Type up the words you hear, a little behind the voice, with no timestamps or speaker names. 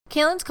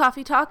Kaylin's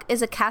Coffee Talk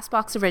is a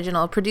Castbox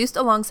original produced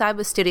alongside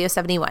with Studio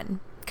 71.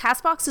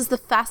 Castbox is the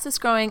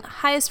fastest growing,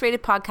 highest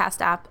rated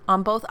podcast app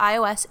on both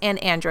iOS and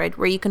Android,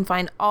 where you can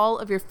find all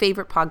of your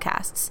favorite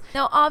podcasts.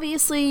 Now,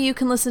 obviously, you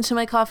can listen to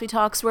my coffee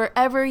talks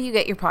wherever you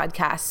get your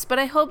podcasts, but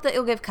I hope that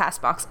you'll give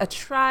Castbox a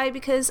try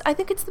because I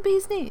think it's the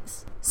bee's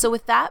knees. So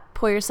with that,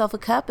 pour yourself a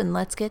cup and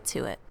let's get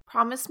to it.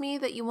 Promise me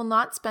that you will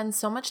not spend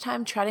so much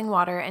time treading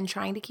water and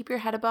trying to keep your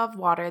head above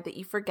water that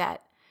you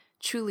forget,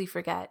 truly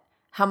forget,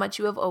 how much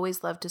you have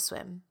always loved to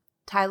swim.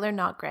 Tyler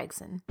Not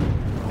Gregson.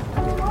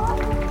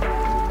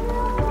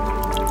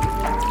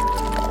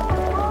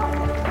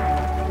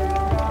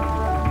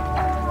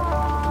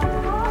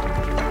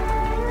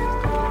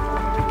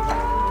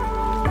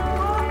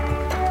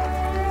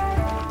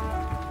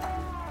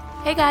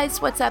 Hey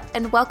guys, what's up?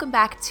 And welcome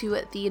back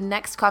to the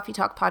next Coffee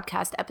Talk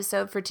podcast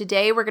episode. For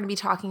today, we're going to be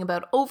talking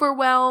about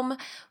overwhelm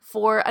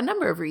for a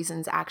number of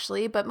reasons,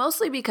 actually, but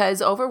mostly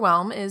because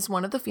overwhelm is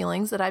one of the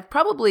feelings that I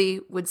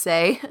probably would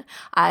say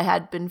I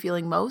had been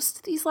feeling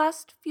most these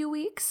last few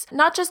weeks.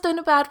 Not just in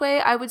a bad way,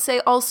 I would say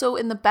also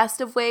in the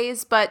best of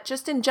ways, but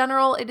just in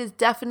general, it has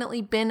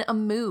definitely been a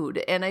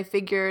mood. And I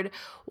figured,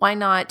 why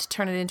not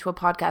turn it into a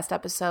podcast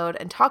episode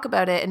and talk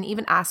about it and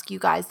even ask you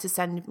guys to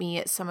send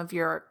me some of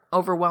your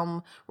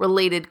overwhelm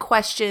related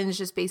questions,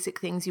 just basic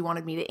things you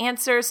wanted me to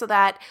answer so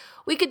that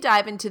we could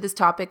dive into this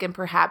topic and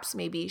perhaps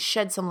maybe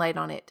shed some light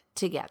on it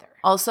together.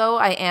 Also,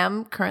 I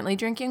am currently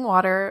drinking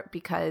water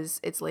because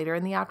it's later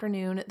in the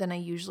afternoon than I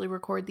usually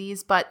record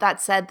these. But that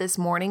said, this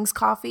morning's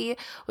coffee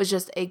was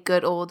just a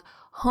good old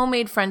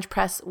homemade French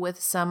press with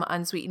some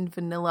unsweetened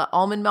vanilla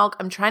almond milk.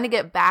 I'm trying to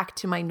get back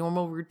to my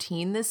normal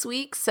routine this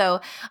week.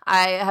 So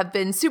I have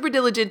been super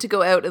diligent to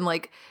go out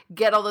and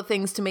get all the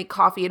things to make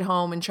coffee at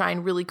home and try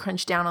and really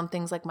crunch down on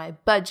things like my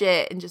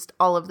budget and just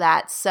all of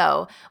that.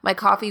 So my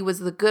coffee was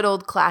the good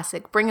old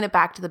classic, bringing it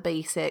back to the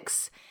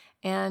basics.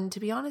 And to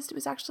be honest, it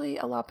was actually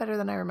a lot better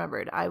than I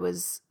remembered. I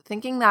was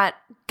thinking that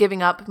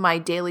giving up my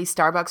daily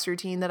Starbucks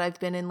routine that I've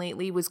been in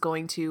lately was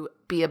going to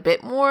be a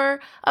bit more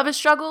of a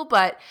struggle,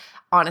 but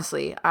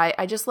honestly,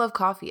 I just love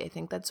coffee. I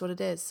think that's what it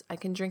is. I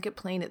can drink it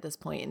plain at this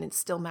point, and it's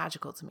still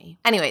magical to me.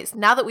 Anyways,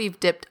 now that we've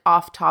dipped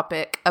off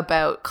topic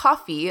about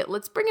coffee,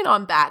 let's bring it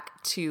on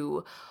back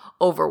to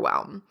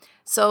overwhelm.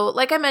 So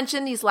like I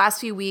mentioned, these last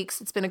few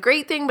weeks, it's been a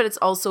great thing, but it's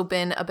also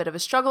been a bit of a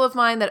struggle of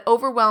mine that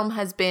overwhelm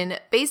has been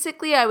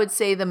basically, I would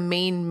say, the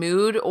main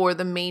mood or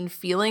the main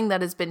feeling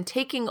that has been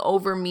taking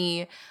over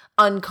me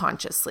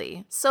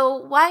unconsciously. So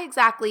why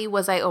exactly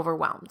was I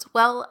overwhelmed?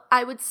 Well,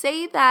 I would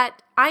say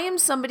that I am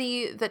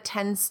somebody that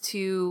tends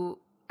to,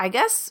 I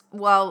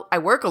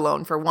work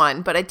alone for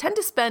one, but I tend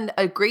to spend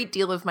a great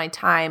deal of my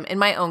time in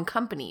my own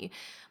company.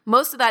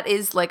 Most of that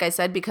is, like I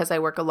said, because I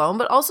work alone,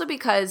 but also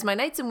because my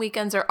nights and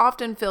weekends are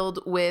often filled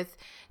with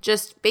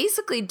just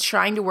basically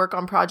trying to work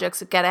on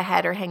projects, get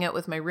ahead, or hang out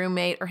with my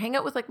roommate, or hang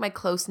out with my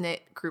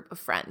close-knit group of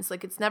friends.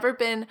 It's never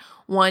been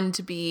one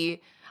to be,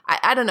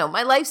 I don't know,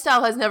 my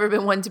lifestyle has never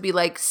been one to be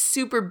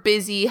super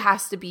busy,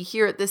 has to be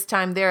here at this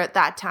time, there at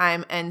that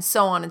time, and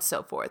so on and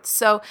so forth.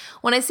 So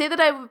when I say that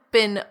I've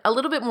been a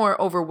little bit more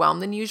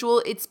overwhelmed than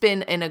usual, it's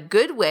been in a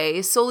good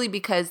way, solely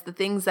because the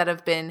things that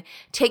have been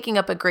taking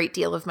up a great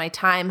deal of my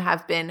time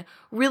have been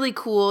really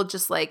cool,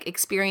 just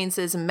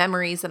experiences and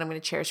memories that I'm going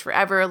to cherish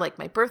forever, like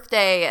my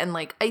birthday and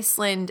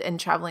Iceland and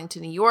traveling to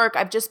New York.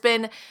 I've just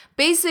been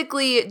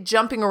basically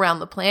jumping around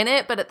the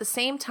planet, but at the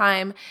same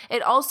time,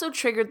 it also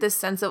triggered this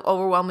sense of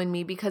overwhelm in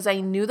me because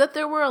I knew that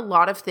there were a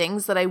lot of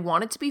things that I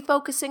wanted to be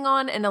focusing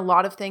on and a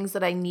lot of things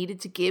that I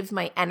needed to give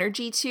my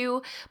energy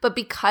to, but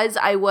because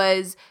I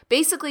was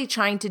basically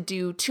trying to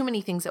do too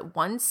many things at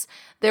once,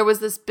 there was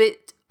this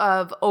bit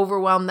of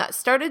overwhelm that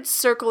started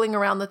circling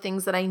around the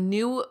things that I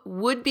knew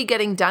would be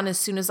getting done as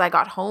soon as I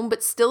got home,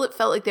 but still it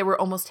felt like they were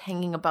almost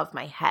hanging above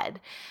my head.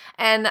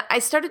 And I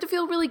started to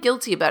feel really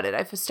guilty about it.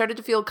 I started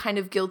to feel kind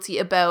of guilty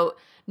about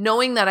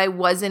knowing that I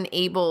wasn't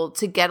able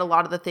to get a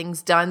lot of the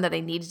things done that I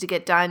needed to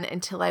get done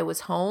until I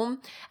was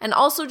home. And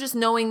also just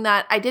knowing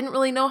that I didn't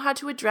really know how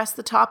to address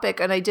the topic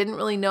and I didn't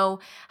really know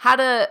how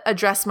to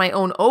address my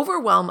own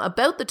overwhelm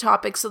about the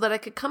topic so that I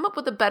could come up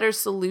with a better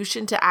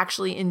solution to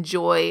actually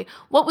enjoy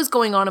what was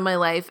going on in my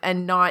life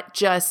and not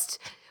just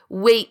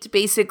wait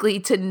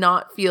basically to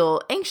not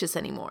feel anxious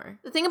anymore.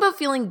 The thing about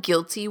feeling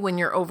guilty when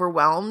you're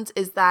overwhelmed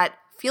is that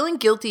feeling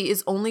guilty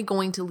is only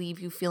going to leave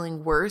you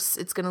feeling worse.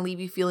 It's going to leave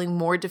you feeling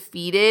more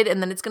defeated,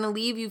 and then it's going to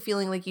leave you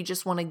feeling like you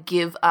just want to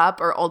give up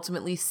or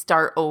ultimately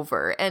start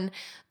over. And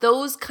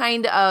those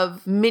kind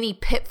of mini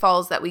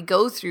pitfalls that we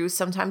go through,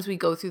 sometimes we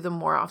go through them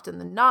more often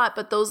than not,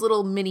 but those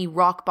little mini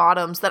rock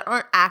bottoms that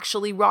aren't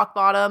actually rock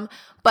bottom,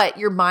 but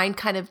your mind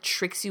kind of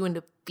tricks you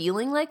into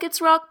feeling like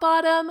it's rock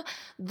bottom,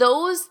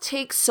 those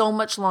take so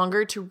much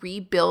longer to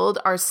rebuild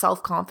our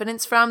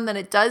self-confidence from than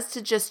it does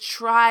to just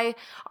try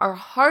our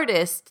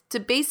hardest to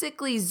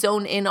basically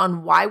zone in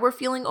on why we're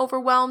feeling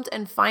overwhelmed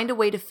and find a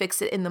way to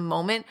fix it in the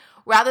moment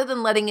rather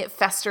than letting it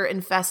fester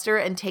and fester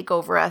and take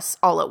over us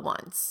all at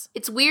once.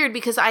 It's weird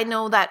because I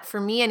know that for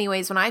me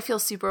anyways, when I feel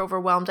super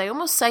overwhelmed, I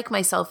almost psych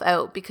myself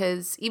out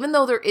because even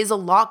though there is a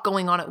lot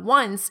going on at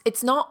once,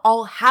 it's not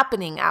all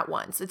happening at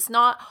once. It's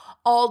not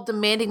all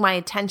demanding my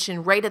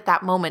attention right at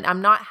that moment.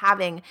 I'm not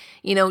having,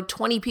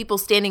 20 people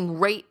standing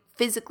right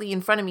physically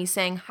in front of me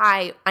saying,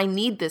 "Hi, I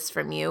need this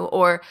from you,"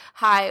 or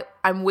 "Hi,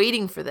 I'm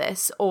waiting for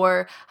this,"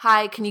 or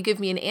 "Hi, can you give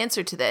me an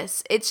answer to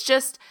this?" It's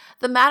just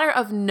the matter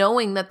of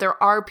knowing that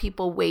there are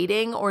people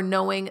waiting, or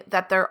knowing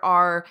that there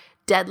are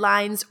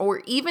deadlines,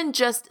 or even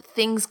just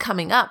things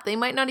coming up. They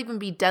might not even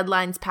be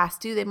deadlines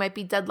past due. They might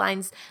be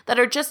deadlines that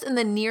are just in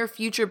the near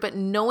future, but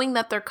knowing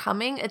that they're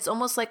coming, it's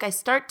almost like I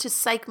start to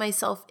psych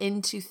myself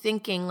into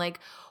thinking like,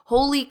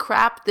 holy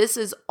crap, this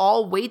is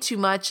all way too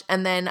much.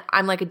 And then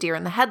I'm like a deer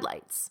in the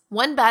headlights.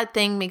 One bad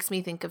thing makes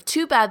me think of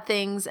two bad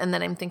things. And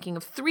then I'm thinking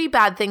of three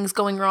bad things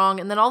going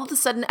wrong. And then all of a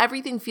sudden,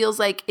 everything feels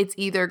like it's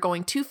either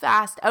going too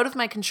fast, out of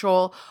my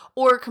control,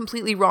 or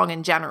completely wrong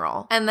in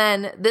general. And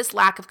then this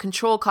lack of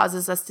control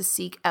causes us to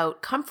seek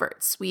out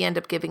comforts. We end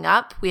up giving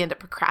up. We end up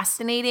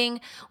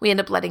procrastinating. We end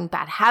up letting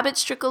bad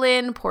habits trickle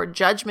in, poor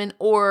judgment,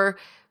 or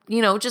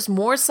just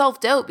more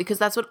self-doubt, because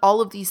that's what all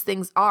of these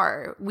things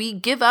are. We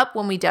give up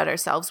when we doubt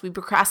ourselves. We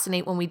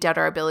procrastinate when we doubt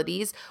our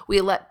abilities.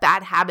 We let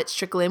bad habits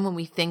trickle in when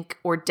we think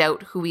or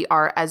doubt who we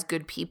are as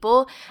good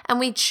people. And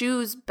we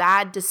choose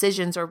bad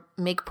decisions or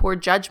make poor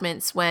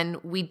judgments when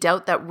we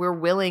doubt that we're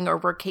willing or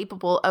we're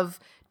capable of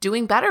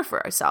doing better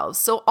for ourselves.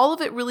 So all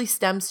of it really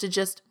stems to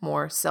just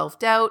more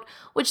self-doubt,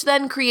 which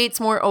then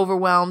creates more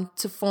overwhelm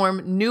to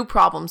form new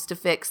problems to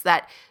fix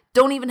that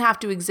don't even have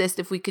to exist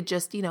if we could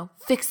just,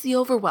 fix the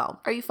overwhelm.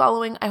 Are you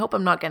following? I hope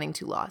I'm not getting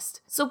too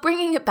lost. So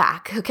bringing it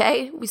back,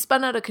 okay? We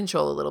spun out of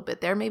control a little bit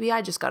there. Maybe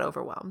I just got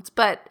overwhelmed.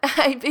 But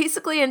I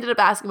basically ended up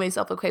asking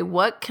myself, okay,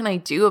 what can I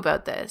do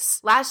about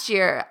this? Last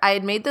year, I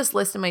had made this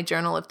list in my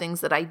journal of things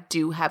that I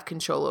do have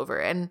control over.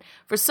 And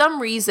for some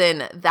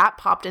reason, that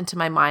popped into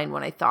my mind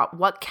when I thought,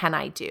 what can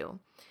I do?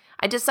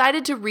 I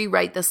decided to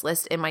rewrite this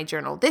list in my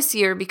journal this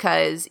year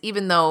because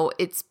even though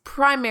it's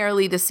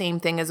primarily the same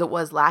thing as it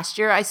was last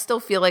year, I still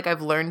feel like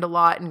I've learned a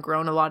lot and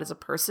grown a lot as a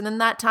person in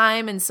that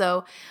time. And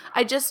so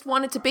I just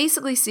wanted to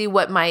basically see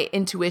what my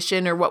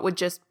intuition or what would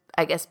just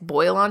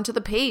boil onto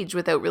the page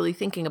without really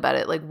thinking about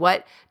it. Like,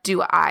 what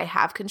do I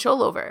have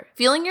control over?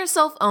 Feeling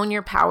yourself own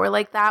your power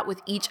like that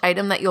with each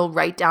item that you'll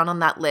write down on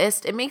that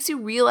list, it makes you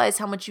realize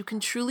how much you can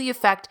truly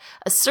affect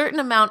a certain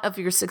amount of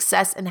your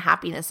success and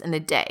happiness in a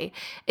day.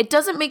 It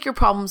doesn't make your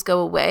problems go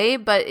away,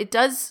 but it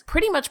does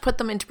pretty much put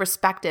them into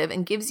perspective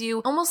and gives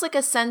you almost like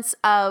a sense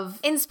of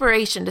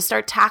inspiration to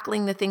start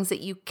tackling the things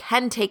that you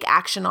can take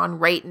action on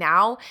right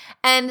now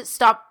and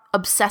stop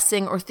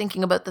obsessing or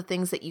thinking about the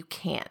things that you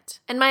can't.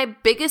 And my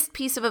biggest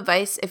piece of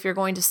advice, if you're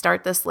going to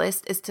start this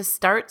list, is to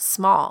start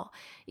small.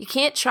 You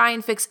can't try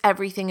and fix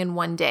everything in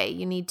one day.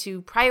 You need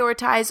to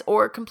prioritize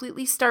or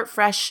completely start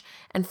fresh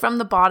and from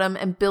the bottom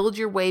and build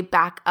your way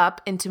back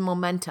up into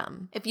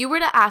momentum. If you were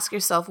to ask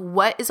yourself,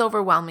 what is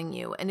overwhelming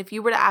you? And if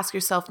you were to ask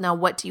yourself, now,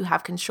 what do you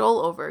have control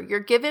over? You're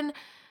given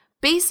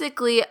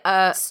basically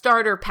a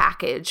starter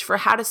package for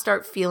how to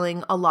start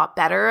feeling a lot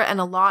better and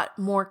a lot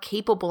more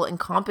capable and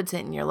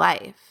competent in your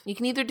life. You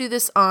can either do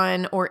this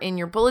on or in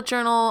your bullet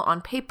journal,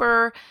 on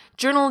paper,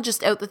 journal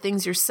just out the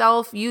things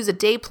yourself, use a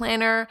day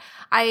planner.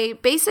 I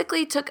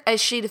basically took a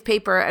sheet of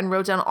paper and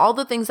wrote down all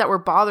the things that were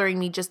bothering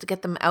me just to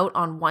get them out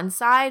on one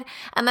side.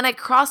 And then I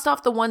crossed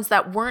off the ones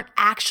that weren't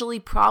actually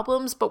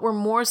problems, but were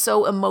more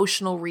so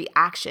emotional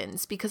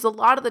reactions. Because a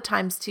lot of the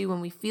times too,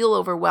 when we feel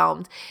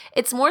overwhelmed,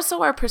 it's more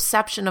so our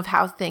perception of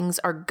how things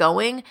are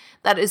going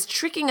that is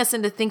tricking us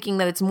into thinking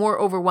that it's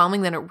more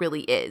overwhelming than it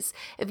really is.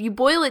 If you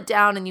boil it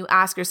down and you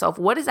ask yourself,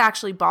 what is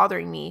actually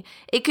bothering me?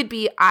 It could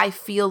be I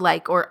feel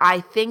like or I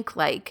think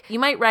like. You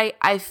might write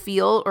I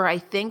feel or I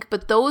think,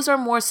 but those are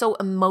more so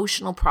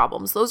emotional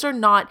problems. Those are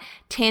not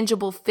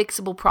tangible,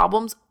 fixable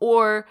problems,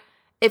 or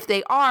if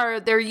they are,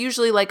 they're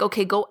usually like,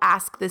 okay, go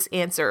ask this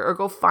answer or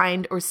go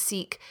find or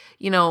seek,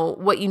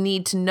 what you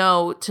need to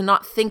know to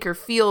not think or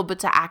feel, but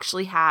to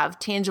actually have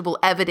tangible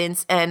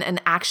evidence and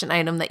an action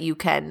item that you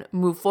can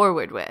move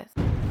forward with.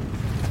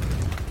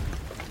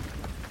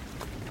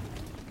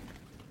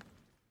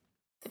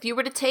 If you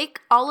were to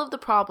take all of the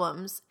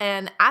problems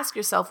and ask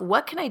yourself,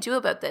 what can I do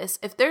about this?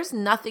 If there's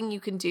nothing you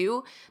can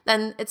do,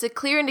 then it's a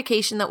clear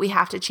indication that we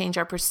have to change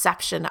our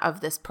perception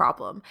of this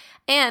problem.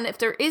 And if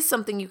there is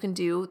something you can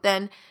do,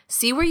 then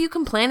see where you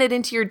can plan it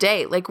into your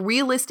day. Like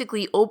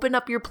realistically open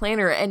up your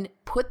planner and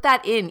put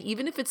that in,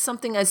 even if it's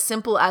something as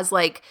simple as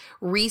like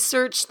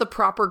research the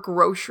proper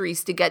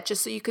groceries to get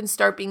just so you can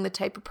start being the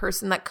type of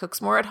person that cooks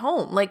more at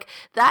home. Like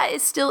that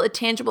is still a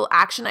tangible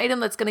action item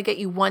that's going to get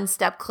you one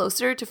step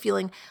closer to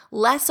feeling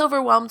less less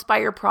overwhelmed by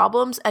your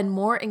problems and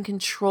more in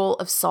control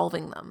of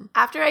solving them.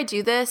 After I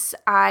do this,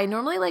 I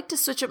normally like to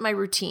switch up my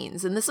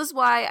routines. And this is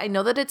why I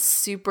know that it's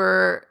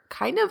super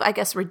kind of, I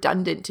guess,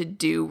 redundant to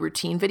do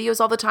routine videos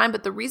all the time.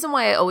 But the reason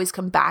why I always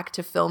come back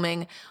to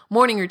filming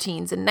morning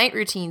routines and night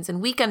routines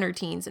and weekend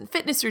routines and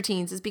fitness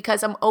routines is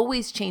because I'm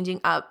always changing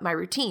up my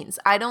routines.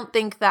 I don't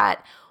think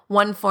that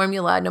one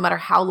formula, no matter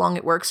how long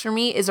it works for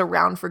me, is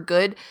around for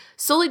good,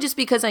 solely just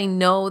because I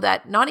know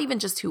that not even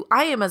just who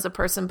I am as a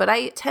person, but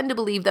I tend to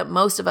believe that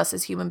most of us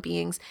as human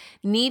beings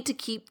need to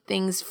keep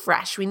things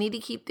fresh. We need to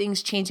keep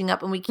things changing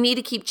up, and we need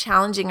to keep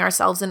challenging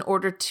ourselves in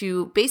order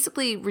to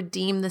basically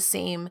redeem the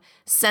same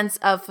sense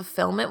of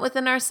fulfillment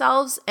within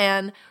ourselves.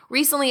 And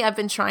recently I've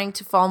been trying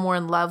to fall more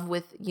in love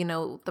with,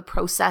 the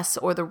process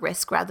or the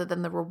risk rather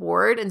than the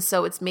reward. And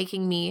so it's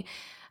making me,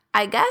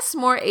 I guess,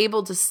 more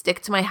able to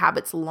stick to my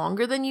habits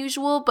longer than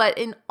usual. But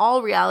in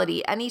all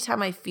reality,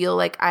 anytime I feel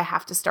like I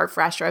have to start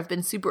fresh or I've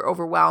been super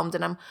overwhelmed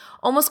and I'm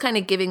almost kind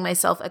of giving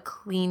myself a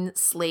clean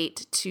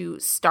slate to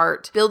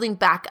start building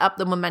back up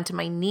the momentum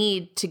I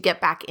need to get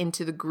back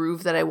into the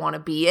groove that I want to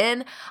be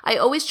in, I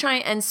always try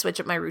and switch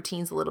up my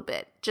routines a little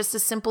bit. Just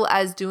as simple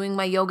as doing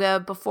my yoga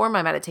before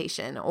my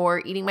meditation, or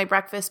eating my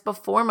breakfast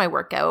before my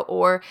workout,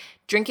 or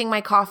drinking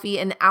my coffee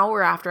an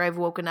hour after I've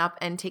woken up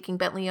and taking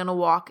Bentley on a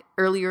walk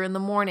earlier in the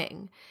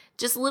morning.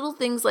 Just little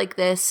things like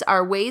this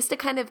are ways to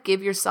kind of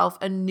give yourself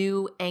a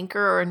new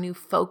anchor or a new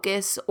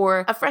focus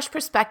or a fresh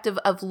perspective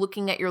of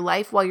looking at your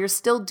life while you're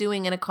still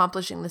doing and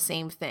accomplishing the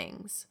same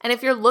things. And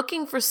if you're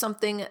looking for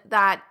something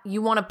that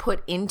you want to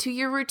put into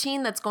your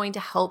routine that's going to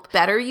help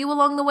better you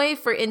along the way,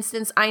 for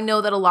instance, I know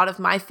that a lot of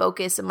my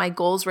focus and my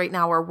goals right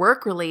now are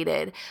work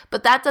related,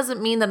 but that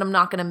doesn't mean that I'm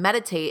not going to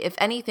meditate. If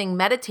anything,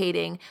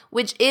 meditating,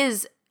 which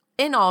is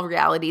in all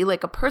reality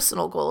like a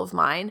personal goal of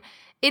mine,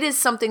 it is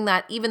something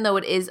that, even though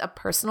it is a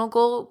personal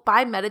goal,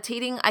 by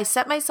meditating, I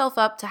set myself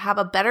up to have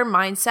a better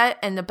mindset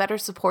and a better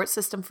support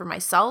system for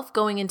myself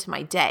going into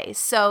my day.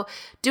 So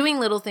doing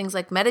little things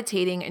like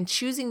meditating and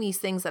choosing these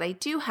things that I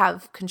do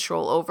have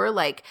control over,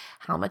 like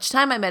how much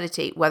time I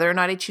meditate, whether or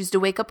not I choose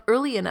to wake up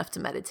early enough to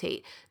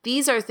meditate.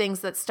 These are things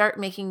that start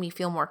making me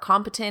feel more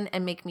competent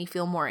and make me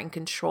feel more in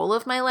control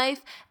of my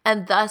life,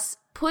 and thus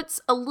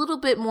puts a little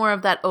bit more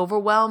of that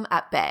overwhelm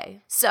at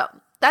bay. So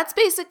that's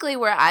basically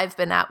where I've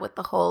been at with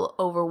the whole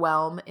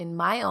overwhelm in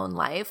my own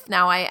life.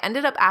 Now, I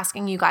ended up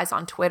asking you guys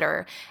on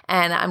Twitter,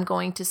 and I'm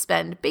going to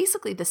spend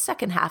basically the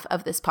second half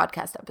of this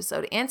podcast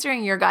episode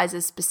answering your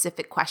guys'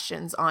 specific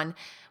questions on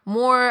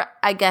more,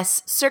 I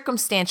guess,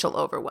 circumstantial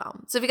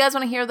overwhelm. So if you guys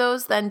want to hear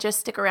those, then just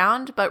stick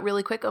around. But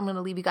really quick, I'm going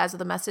to leave you guys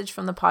with a message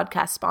from the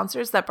podcast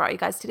sponsors that brought you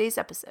guys today's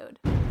episode.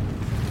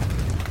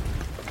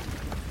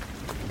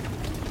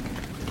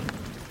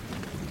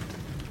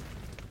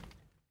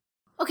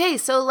 Okay,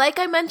 so like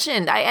I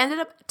mentioned, I ended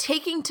up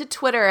taking to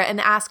Twitter and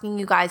asking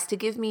you guys to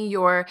give me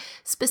your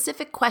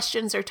specific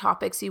questions or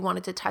topics you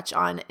wanted to touch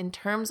on in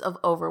terms of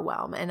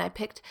overwhelm. And I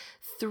picked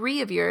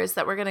 3 of yours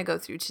that we're going to go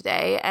through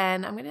today,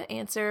 and I'm going to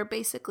answer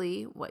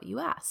basically what you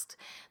asked.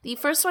 The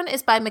first one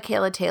is by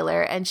Michaela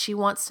Taylor, and she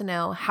wants to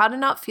know how to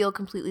not feel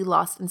completely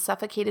lost and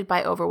suffocated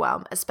by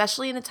overwhelm,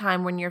 especially in a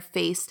time when you're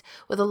faced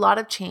with a lot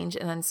of change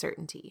and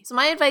uncertainty. So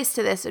my advice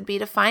to this would be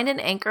to find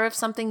an anchor of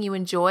something you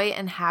enjoy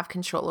and have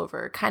control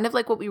over, kind of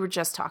like what we were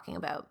just talking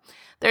about.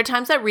 There are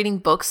times that reading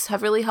books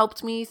have really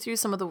helped me through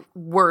some of the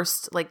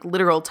worst,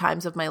 literal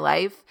times of my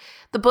life.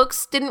 The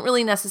books didn't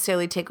really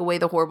necessarily take away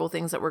the horrible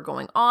things that were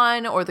going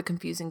on or the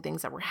confusing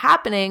things that were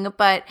happening,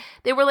 but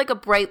they were like a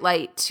bright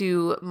light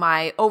to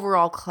my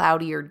overall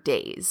cloudier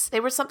days. They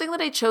were something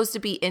that I chose to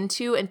be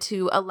into and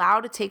to allow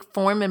to take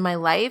form in my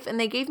life, and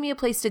they gave me a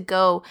place to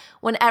go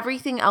when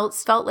everything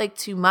else felt like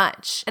too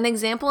much. An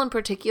example in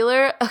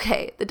particular,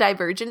 the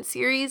Divergent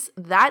series,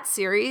 that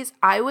series,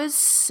 I was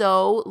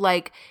so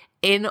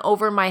in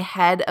over my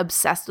head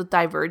obsessed with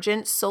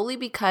Divergent solely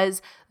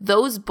because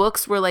those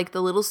books were like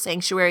the little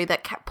sanctuary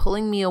that kept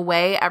pulling me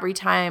away every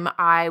time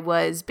I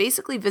was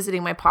basically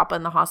visiting my papa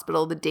in the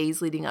hospital the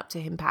days leading up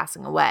to him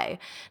passing away.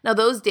 Now,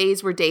 those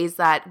days were days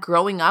that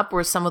growing up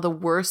were some of the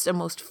worst and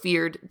most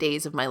feared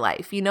days of my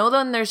life.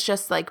 Then there's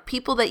just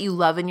people that you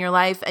love in your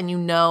life,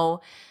 and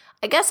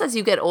I guess as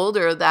you get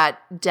older,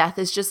 that death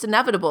is just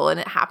inevitable and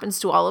it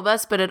happens to all of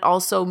us, but it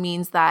also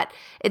means that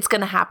it's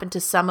going to happen to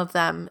some of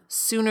them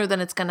sooner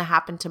than it's going to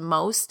happen to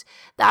most.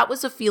 That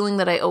was a feeling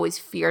that I always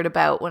feared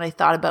about when I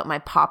thought about my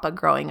papa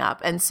growing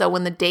up. And so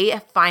when the day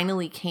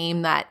finally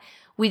came that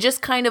we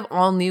just kind of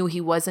all knew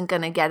he wasn't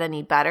going to get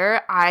any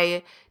better,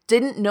 I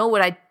didn't know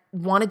what I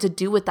wanted to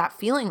do with that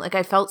feeling.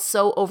 I felt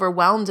so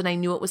overwhelmed, and I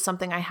knew it was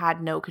something I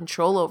had no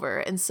control over.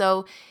 And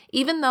so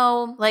even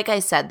though, like I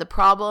said, the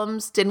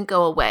problems didn't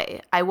go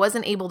away, I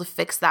wasn't able to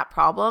fix that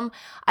problem.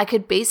 I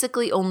could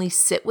basically only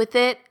sit with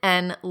it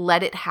and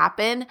let it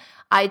happen.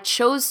 I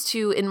chose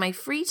to, in my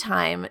free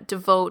time,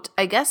 devote,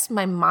 I guess,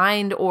 my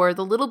mind or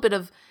the little bit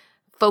of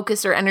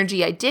focus or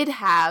energy I did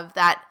have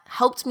that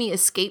helped me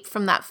escape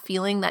from that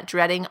feeling, that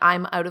dreading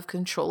I'm out of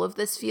control of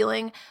this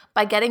feeling,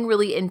 by getting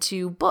really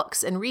into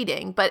books and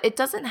reading. But it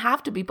doesn't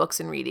have to be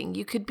books and reading.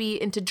 You could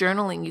be into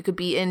journaling. You could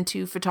be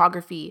into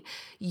photography,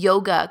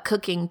 yoga,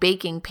 cooking,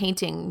 baking,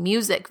 painting,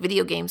 music,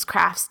 video games,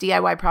 crafts,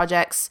 DIY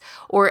projects,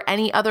 or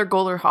any other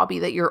goal or hobby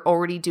that you're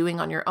already doing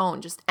on your own.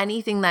 Just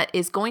anything that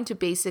is going to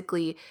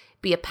basically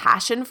be a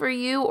passion for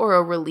you or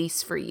a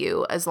release for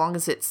you, as long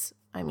as it's,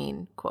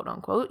 quote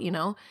unquote,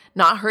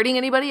 not hurting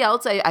anybody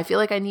else. I feel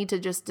like I need to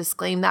just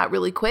disclaim that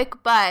really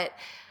quick. But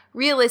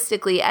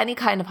realistically, any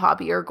kind of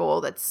hobby or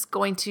goal that's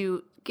going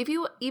to give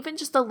you even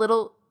just a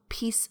little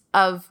piece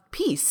of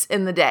peace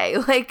in the day,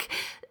 like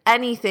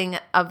anything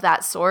of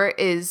that sort,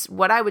 is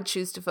what I would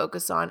choose to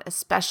focus on,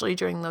 especially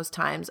during those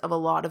times of a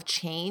lot of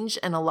change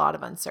and a lot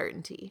of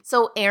uncertainty.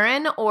 So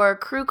Erin, or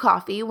Crew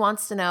Coffee,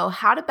 wants to know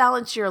how to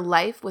balance your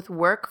life with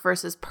work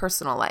versus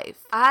personal life.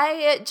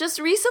 I just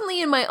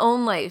recently in my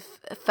own life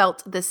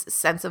felt this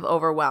sense of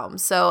overwhelm.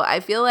 So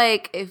I feel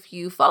like if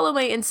you follow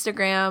my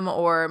Instagram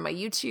or my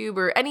YouTube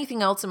or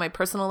anything else in my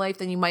personal life,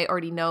 then you might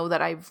already know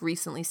that I've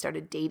recently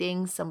started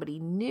dating somebody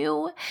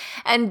new.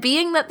 And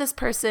being that this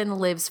person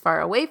lives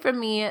far away from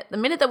me, the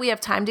minute that we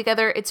have time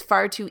together, it's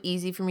far too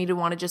easy for me to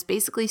want to just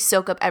basically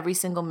soak up every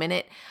single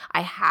minute I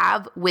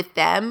have with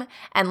them,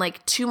 and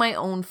like to my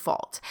own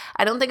fault.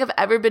 I don't think I've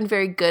ever been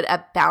very good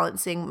at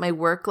balancing my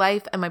work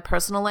life and my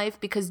personal life,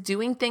 because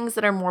doing things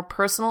that are more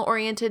personal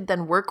oriented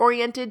than work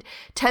oriented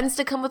tends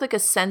to come with like a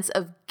sense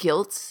of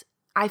guilt.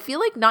 I feel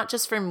like not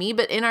just for me,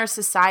 but in our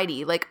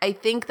society. Like, I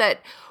think that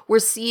we're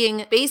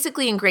seeing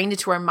basically ingrained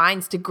into our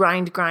minds to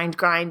grind,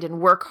 and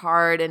work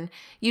hard. And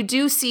you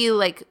do see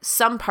like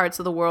some parts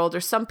of the world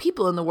or some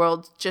people in the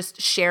world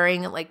just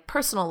sharing like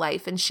personal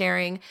life and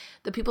sharing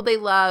the people they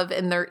love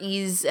and their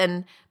ease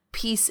and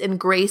peace and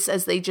grace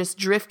as they just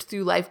drift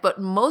through life. But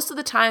most of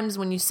the times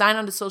when you sign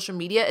onto social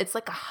media, it's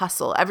like a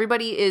hustle.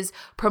 Everybody is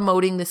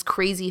promoting this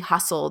crazy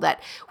hustle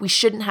that we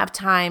shouldn't have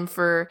time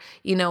for,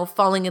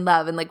 falling in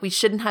love, and like we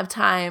shouldn't have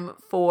time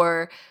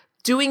for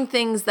doing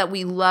things that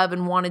we love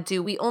and want to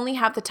do. We only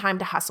have the time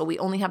to hustle. We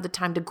only have the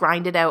time to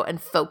grind it out and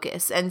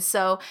focus. And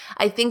so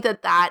I think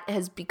that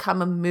has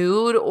become a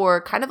mood, or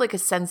kind of like a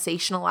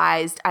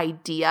sensationalized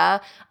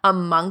idea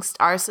amongst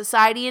our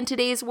society in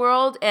today's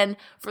world. And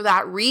for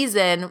that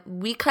reason,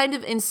 we kind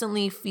of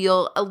instantly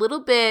feel a little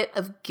bit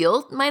of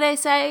guilt, might I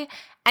say,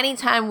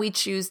 anytime we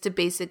choose to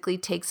basically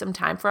take some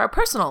time for our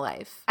personal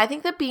life. I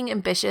think that being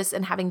ambitious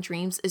and having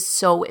dreams is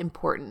so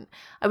important.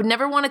 I would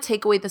never want to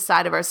take away the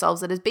side of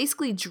ourselves that is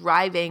basically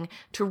driving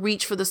to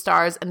reach for the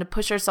stars and to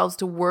push ourselves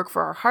to work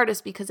for our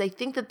hardest, because I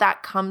think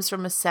that comes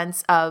from a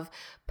sense of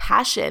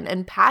passion,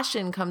 and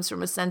passion comes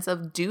from a sense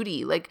of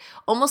duty, like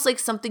almost like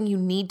something you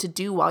need to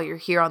do while you're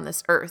here on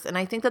this earth. And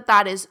I think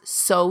that is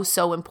so,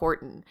 so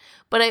important.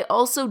 But I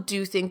also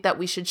do think that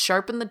we should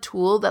sharpen the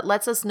tool that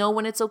lets us know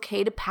when it's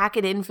okay to pack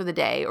it in for the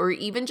day, or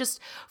even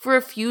just for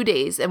a few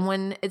days, and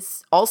when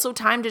it's also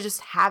time to just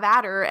have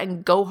at her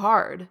and go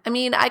hard.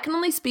 I can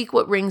only speak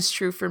what rings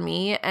true for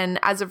me, and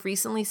as of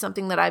recently,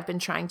 something that I've been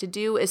trying to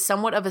do is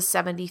somewhat of a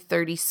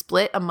 70-30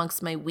 split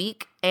amongst my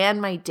week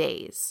and my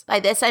days. By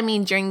this, I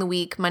mean during the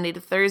week, Monday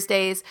to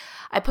Thursdays,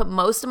 I put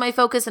most of my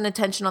focus and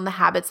attention on the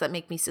habits that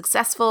make me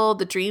successful,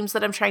 the dreams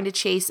that I'm trying to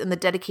chase, and the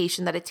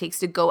dedication that it takes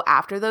to go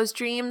after those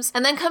dreams.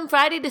 And then come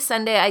Friday to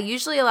Sunday, I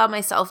usually allow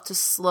myself to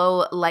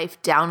slow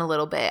life down a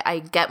little bit. I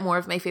get more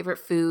of my favorite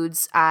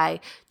foods. I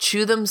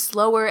chew them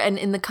slower and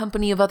in the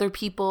company of other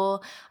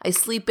people. I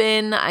sleep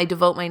in. I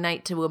devote my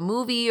night to a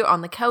movie or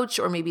on the couch,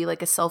 or maybe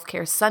like a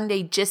self-care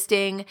Sunday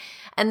gisting.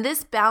 And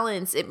this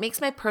balance, it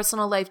makes my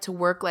personal life to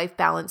work life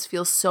balance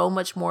feel so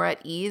much more at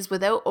ease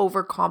without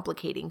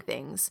overcomplicating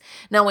things.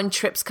 Now, when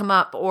trips come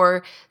up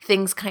or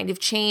things kind of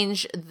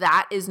change,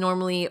 that is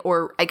normally,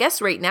 or I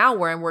guess right now,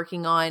 where I'm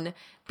working on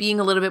being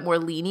a little bit more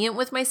lenient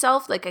with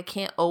myself. Like, I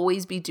can't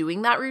always be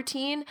doing that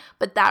routine,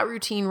 but that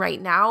routine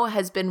right now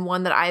has been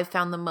one that I have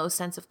found the most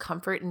sense of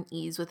comfort and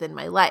ease within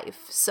my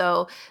life.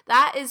 So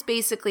that is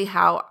basically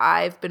how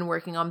I've been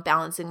working on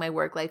balancing my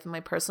work life and my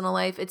personal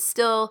life. It's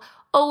still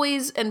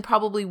always and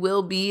probably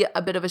will be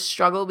a bit of a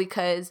struggle,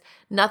 because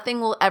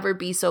nothing will ever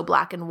be so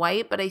black and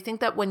white. But I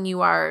think that when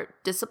you are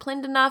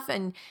disciplined enough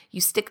and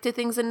you stick to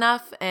things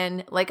enough,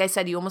 and like I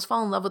said, you almost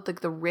fall in love with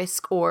like the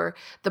risk or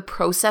the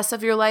process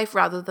of your life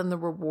rather than the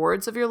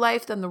rewards of your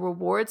life, then the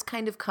rewards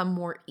kind of come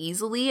more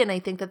easily. And I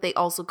think that they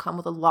also come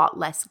with a lot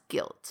less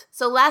guilt.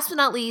 So last but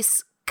not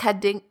least,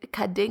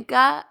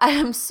 Kadinka. I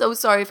am so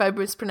sorry if I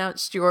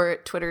mispronounced your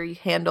Twitter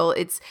handle.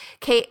 It's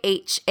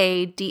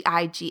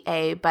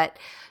Khadiga, but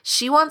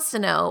she wants to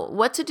know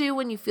what to do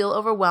when you feel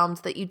overwhelmed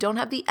that you don't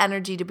have the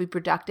energy to be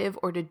productive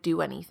or to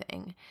do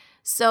anything.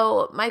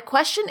 So my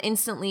question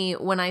instantly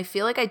when I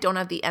feel like I don't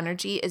have the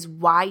energy is,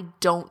 why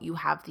don't you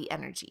have the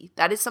energy?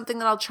 That is something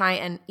that I'll try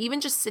and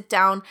even just sit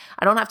down.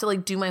 I don't have to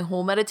like do my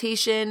whole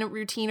meditation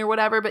routine or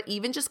whatever, but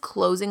even just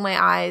closing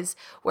my eyes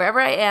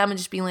wherever I am and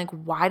just being like,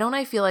 why don't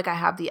I feel like I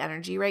have the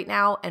energy right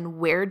now? And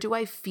where do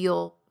I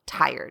feel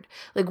tired?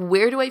 Like,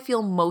 where do I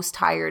feel most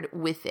tired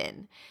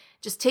within?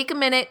 Just take a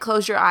minute,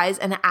 close your eyes,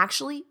 and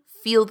actually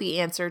feel the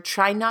answer.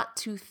 Try not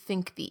to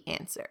think the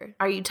answer.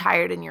 Are you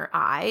tired in your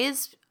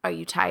eyes? Are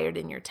you tired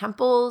in your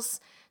temples?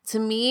 To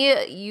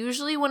me,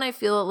 usually when I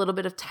feel a little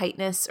bit of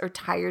tightness or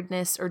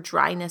tiredness or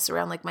dryness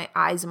around like my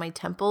eyes and my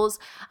temples,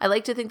 I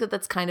like to think that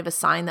that's kind of a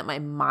sign that my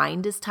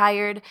mind is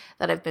tired,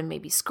 that I've been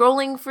maybe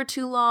scrolling for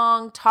too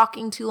long,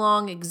 talking too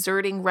long,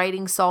 exerting,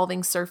 writing,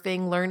 solving,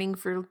 surfing, learning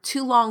for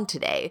too long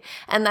today.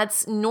 And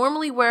that's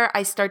normally where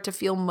I start to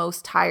feel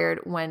most tired,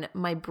 when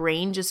my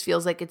brain just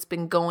feels like it's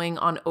been going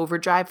on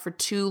overdrive for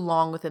too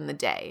long within the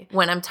day.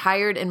 When I'm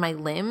tired in my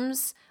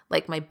limbs,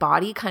 like my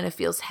body kind of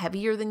feels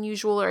heavier than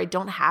usual, or I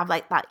don't have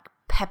like that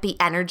peppy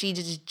energy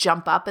to just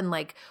jump up, and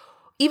like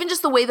even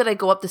just the way that I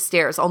go up the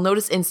stairs, I'll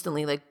notice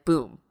instantly like,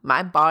 boom,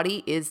 my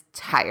body is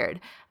tired.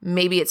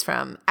 Maybe it's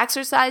from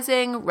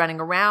exercising, running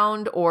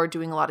around, or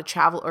doing a lot of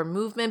travel or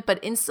movement, but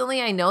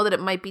instantly I know that it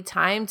might be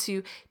time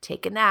to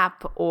take a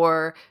nap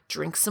or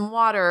drink some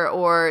water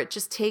or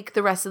just take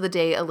the rest of the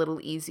day a little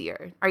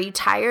easier. Are you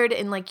tired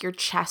in like your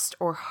chest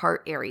or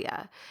heart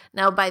area?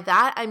 Now by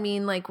that, I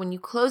mean like when you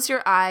close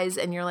your eyes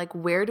and you're like,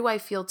 where do I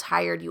feel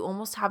tired? You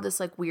almost have this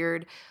like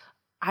weird,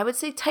 I would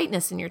say,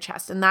 tightness in your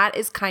chest. And that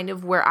is kind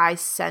of where I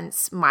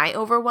sense my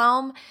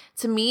overwhelm.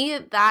 To me,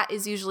 that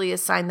is usually a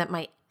sign that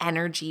my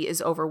energy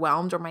is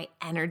overwhelmed or my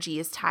energy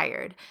is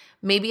tired.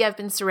 Maybe I've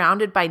been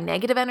surrounded by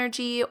negative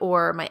energy,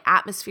 or my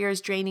atmosphere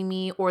is draining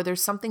me, or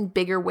there's something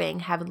bigger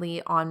weighing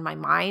heavily on my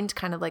mind,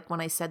 kind of like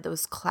when I said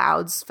those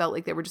clouds felt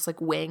like they were just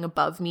like weighing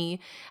above me.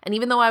 And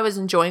even though I was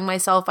enjoying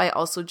myself, I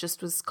also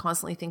just was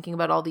constantly thinking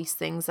about all these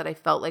things that I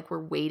felt like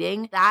were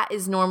weighting. That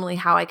is normally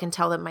how I can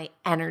tell that my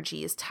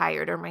energy is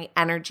tired or my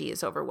energy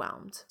is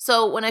overwhelmed.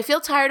 So when I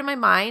feel tired in my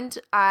mind,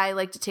 I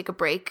like to take a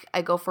break.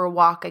 I go for a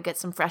walk, I get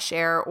some fresh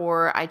air,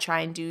 or I try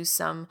and do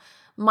some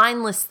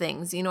mindless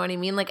things, you know what I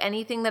mean? Like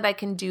anything that I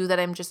can do that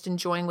I'm just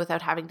enjoying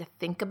without having to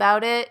think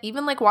about it,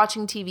 even like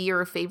watching TV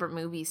or a favorite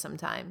movie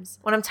sometimes.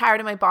 When I'm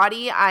tired of my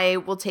body, I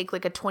will take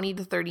like a 20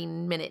 to 30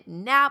 minute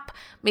nap,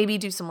 maybe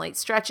do some light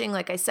stretching,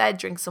 like I said,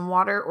 drink some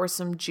water or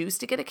some juice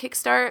to get a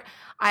kickstart.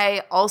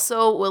 I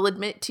also will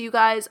admit to you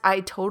guys, I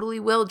totally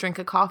will drink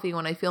a coffee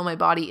when I feel my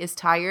body is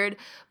tired,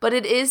 but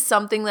it is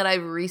something that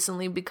I've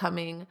recently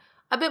becoming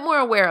a bit more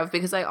aware of,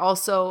 because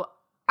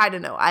I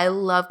don't know, I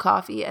love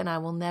coffee and I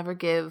will never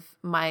give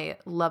my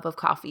love of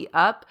coffee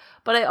up.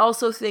 But I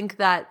also think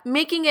that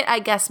making it, I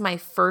guess, my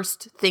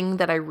first thing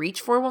that I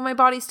reach for when my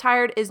body's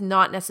tired is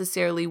not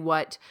necessarily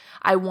what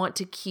I want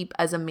to keep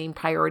as a main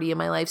priority in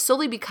my life,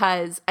 solely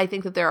because I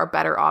think that there are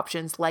better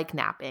options like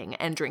napping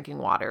and drinking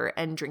water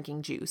and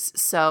drinking juice.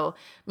 So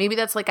maybe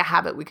that's like a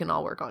habit we can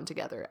all work on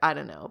together. I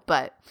don't know.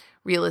 But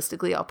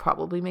realistically, I'll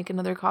probably make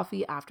another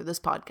coffee after this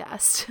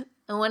podcast.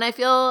 And when I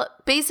feel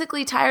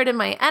basically tired in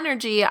my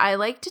energy, I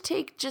like to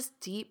take just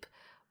deep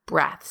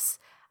breaths.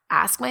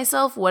 Ask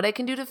myself what I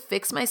can do to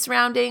fix my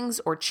surroundings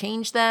or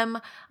change them.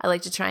 I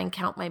like to try and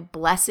count my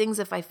blessings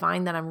if I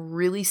find that I'm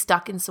really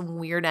stuck in some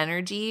weird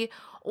energy,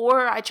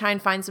 or I try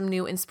and find some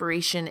new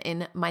inspiration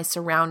in my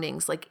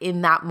surroundings, like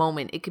in that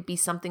moment. It could be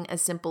something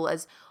as simple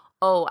as,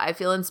 oh, I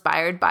feel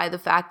inspired by the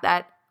fact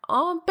that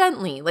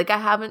Bentley, like I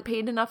haven't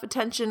paid enough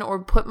attention or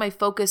put my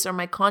focus or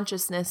my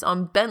consciousness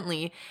on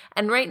Bentley,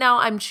 and right now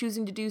I'm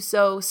choosing to do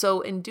so.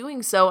 So in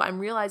doing so, I'm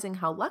realizing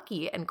how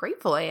lucky and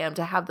grateful I am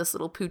to have this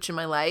little pooch in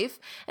my life,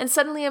 and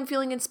suddenly I'm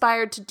feeling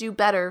inspired to do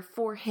better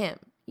for him.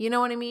 You know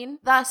what I mean?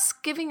 Thus,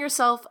 giving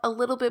yourself a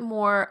little bit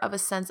more of a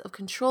sense of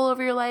control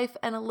over your life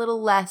and a little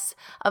less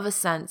of a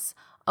sense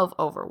of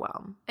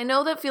overwhelm. I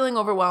know that feeling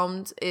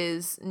overwhelmed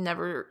is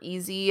never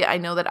easy. I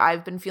know that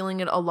I've been feeling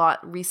it a lot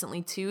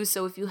recently too.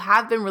 So if you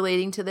have been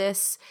relating to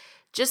this,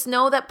 just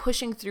know that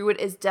pushing through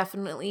it is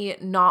definitely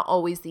not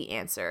always the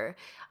answer.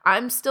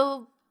 I'm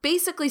still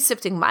basically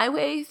sifting my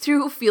way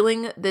through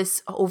feeling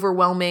this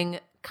overwhelming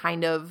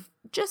kind of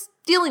just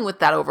dealing with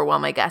that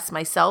overwhelm, I guess,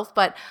 myself.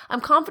 But I'm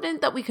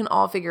confident that we can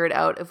all figure it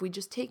out if we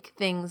just take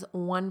things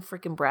one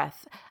freaking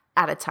breath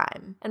at a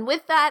time. And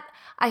with that,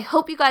 I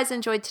hope you guys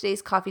enjoyed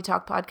today's Coffee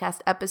Talk podcast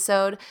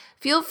episode.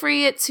 Feel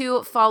free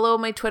to follow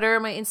my Twitter,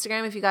 my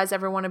Instagram, if you guys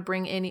ever want to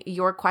bring in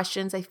your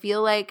questions. I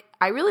feel like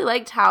I really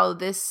liked how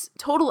this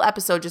total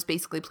episode just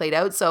basically played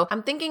out. So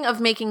I'm thinking of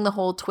making the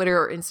whole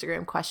Twitter or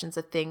Instagram questions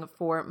a thing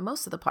for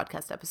most of the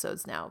podcast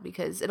episodes now,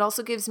 because it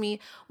also gives me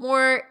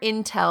more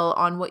intel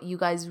on what you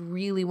guys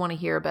really want to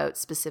hear about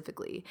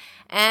specifically.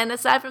 And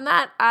aside from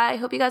that, I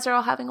hope you guys are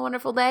all having a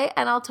wonderful day,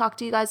 and I'll talk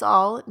to you guys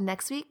all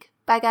next week.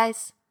 Bye,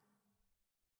 guys.